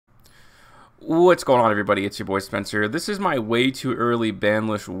What's going on, everybody? It's your boy Spencer. This is my way too early ban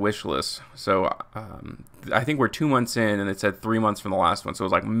list wish list. So I think we're 2 months in, and it said 3 months from the last one. So it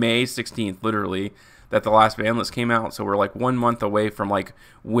was like May 16th, literally, that the last ban list came out. So we're like 1 month away from like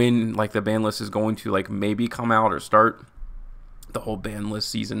when like the ban list is going to like maybe come out or start. The whole ban list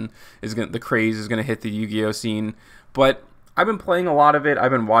season is gonna, the craze is gonna hit the Yu-Gi-Oh scene. But I've been playing a lot of it. I've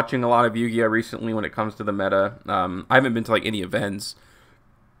been watching a lot of Yu-Gi-Oh recently when it comes to the meta. I haven't been to like any events.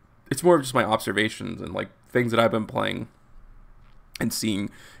 It's more of just my observations and like things that I've been playing and seeing.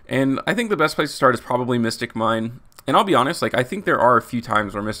 And I think the best place to start is probably Mystic Mine. And I'll be honest, like I think there are a few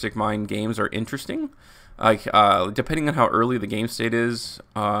times where Mystic Mine games are interesting. Like depending on how early the game state is,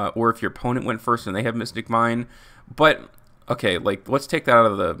 or if your opponent went first and they have Mystic Mine. But okay, like let's take that out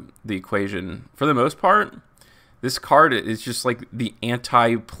of the equation. For the most part, this card is just like the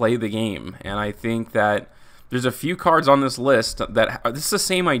anti-play the game, and I think that there's a few cards on this list that this is the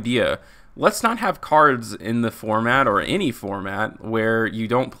same idea. Let's not have cards in the format or any format where you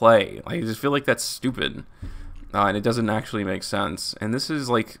don't play. I just feel like that's stupid, and it doesn't actually make sense. And this is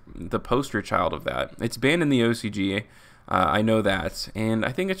like the poster child of that. It's banned in the OCG. I know that, and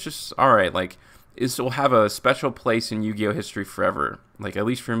I think it's just all right. Like, it will have a special place in Yu-Gi-Oh history forever. Like, at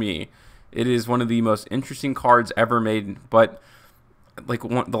least for me, it is one of the most interesting cards ever made. But like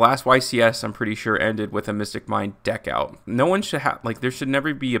the last YCS, I'm pretty sure, ended with a Mystic Mine deck out. No one should have, like, there should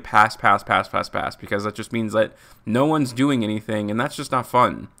never be a pass, because that just means that no one's doing anything, and that's just not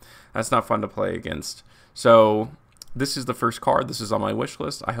fun. That's not fun to play against. So this is the first card. This is on my wish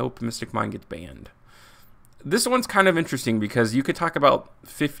list. I hope Mystic Mine gets banned. This one's kind of interesting because you could talk about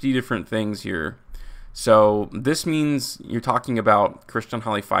 50 different things here. So this means you're talking about Christian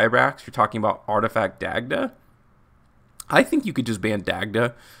Holly Firebrax. You're talking about Artifact Dagda. I think you could just ban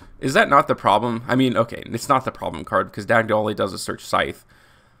Dagda. Is that not the problem? I mean, okay, it's not the problem card because Dagda all it does is search Scythe.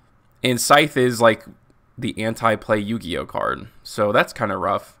 And Scythe is like the anti-play Yu-Gi-Oh card. So that's kind of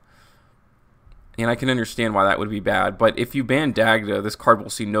rough. And I can understand why that would be bad. But if you ban Dagda, this card will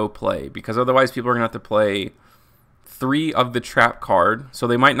see no play, because otherwise people are going to have to play 3 of the trap card. So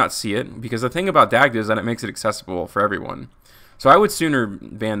they might not see it, because the thing about Dagda is that it makes it accessible for everyone. So I would sooner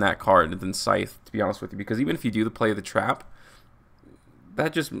ban that card than Scythe, to be honest with you, because even if you do the play of the trap,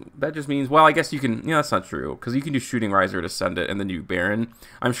 that just means, well, I guess you can, that's not true, because you can do Shooting Riser to send it and then do Baron.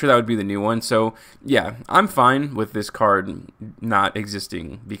 I'm sure that would be the new one. So yeah, I'm fine with this card not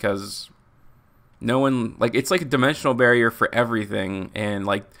existing, because no one, like, it's like a dimensional barrier for everything, and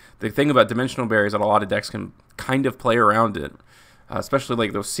like the thing about dimensional barriers is that a lot of decks can kind of play around it. Especially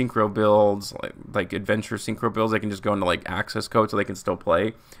like those synchro builds, like adventure synchro builds, they can just go into like access code so they can still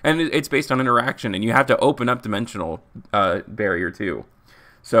play. And it's based on interaction, and you have to open up dimensional barrier too.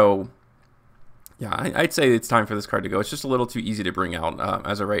 So yeah, I'd say it's time for this card to go. It's just a little too easy to bring out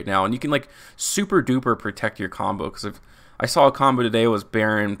as of right now, and you can like super duper protect your combo. Because if I saw a combo today, it was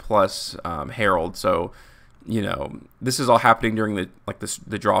Baron plus Herald. So this is all happening during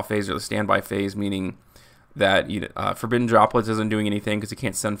the draw phase or the standby phase, meaning that Forbidden Droplets isn't doing anything because it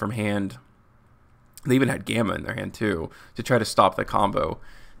can't send from hand. They even had Gamma in their hand too to try to stop the combo,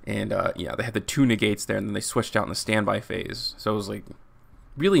 and yeah, they had the 2 negates there, and then they switched out in the standby phase. So it was like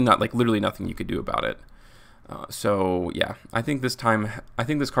really not, like, literally nothing you could do about it. So yeah, I think this card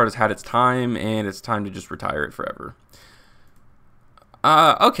has had its time, and it's time to just retire it forever.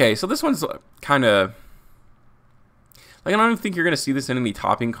 Okay, so this one's kind of, like, I don't even think you're going to see this in any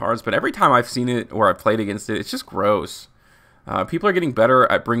topping cards, but every time I've seen it or I've played against it, it's just gross. People are getting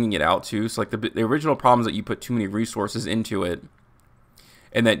better at bringing it out, too. So, like, the original problem is that you put too many resources into it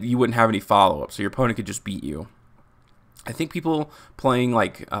and that you wouldn't have any follow-up, so your opponent could just beat you. I think people playing,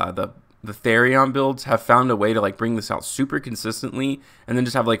 like, the Therion builds have found a way to, like, bring this out super consistently and then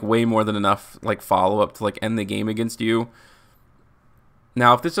just have, like, way more than enough, like, follow-up to, like, end the game against you.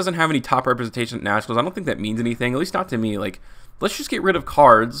 Now, if this doesn't have any top representation at Nationals, I don't think that means anything, at least not to me. Like, let's just get rid of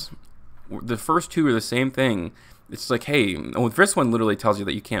cards. The first 2 are the same thing. It's like, hey, well, the first one literally tells you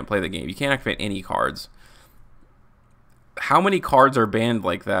that you can't play the game. You can't activate any cards. How many cards are banned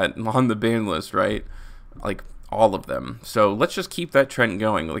like that on the ban list, right? Like, all of them. So let's just keep that trend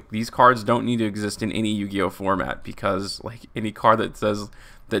going. Like, these cards don't need to exist in any Yu-Gi-Oh format, because, like, any card that says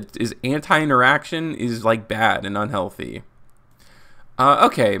that is anti-interaction is, like, bad and unhealthy.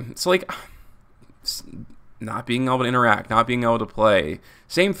 Okay, so like not being able to interact, not being able to play.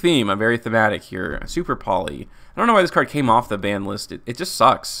 Same theme, I'm very thematic here. Super poly. I don't know why this card came off the ban list. It just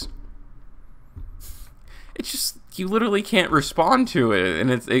sucks. It's just, you literally can't respond to it, and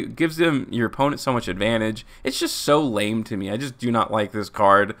it gives your opponent so much advantage. It's just so lame to me. I just do not like this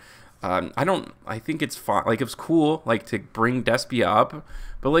card. I think it's fine. Like, it's cool, like, to bring Despia up,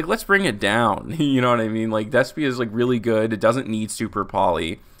 But like, let's bring it down. You know what I mean? Like, Despia is like really good. It doesn't need super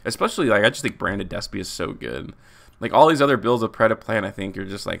poly. Especially like, I just think branded Despia is so good. Like all these other builds of Predaplan, I think you're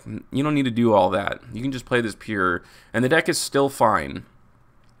just like, you don't need to do all that. You can just play this pure, and the deck is still fine.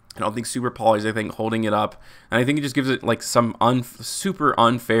 I don't think super poly's, I think, holding it up, and I think it just gives it like some super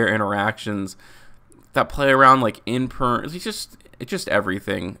unfair interactions that play around like it's just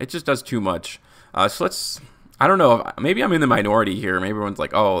everything. It just does too much. So I don't know, maybe I'm in the minority here. Maybe everyone's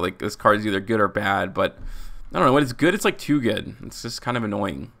like, oh, like this card is either good or bad, but I don't know. When it's good, it's like too good. It's just kind of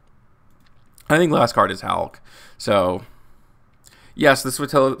annoying. I think the last card is Hulk. So yes, this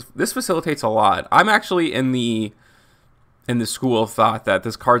facilitates a lot. I'm actually in the school of thought that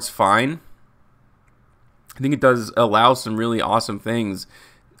this card's fine. I think it does allow some really awesome things,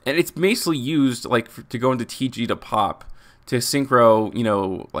 and it's basically used like to go into TG to pop, to synchro, you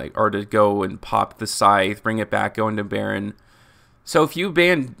know, like, or to go and pop the Scythe, bring it back, go into Baron. So if you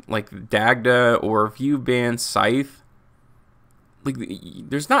ban like Dagda, or if you ban Scythe, like,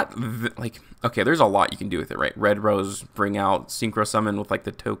 there's not like, okay, there's a lot you can do with it, right? Red Rose, bring out synchro summon with like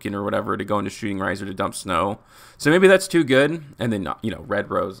the token or whatever to go into Shooting Riser to dump snow. So maybe that's too good. And then, you know,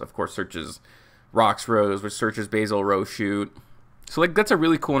 Red Rose of course searches Rox Rose, which searches Basil Rose Shoot. So like, that's a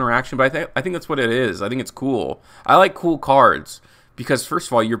really cool interaction, but I think that's what it is. I think it's cool. I like cool cards because, first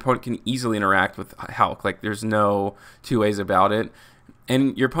of all, your opponent can easily interact with Hulk. Like, there's no two ways about it,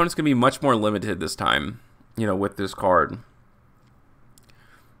 and your opponent's gonna be much more limited this time, you know, with this card.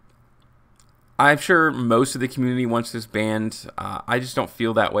 I'm sure most of the community wants this banned. I just don't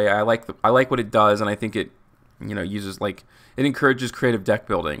feel that way. I like what it does, and I think it, you know, uses like, it encourages creative deck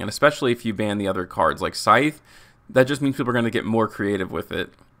building, and especially if you ban the other cards like Scythe, that just means people are going to get more creative with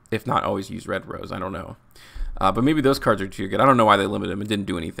it, if not always use Red Rose. I don't know, but maybe those cards are too good. I don't know why they limited them. It didn't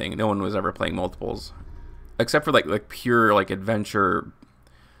do anything. No one was ever playing multiples, except for like pure like adventure,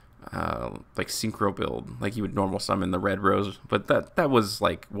 like synchro build, like you would normal summon the Red Rose, but that was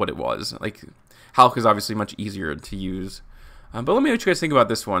like what it was. Like, Hulk is obviously much easier to use. But let me know what you guys think about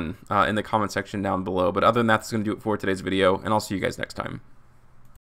this one in the comment section down below. But other than that, that's going to do it for today's video, and I'll see you guys next time.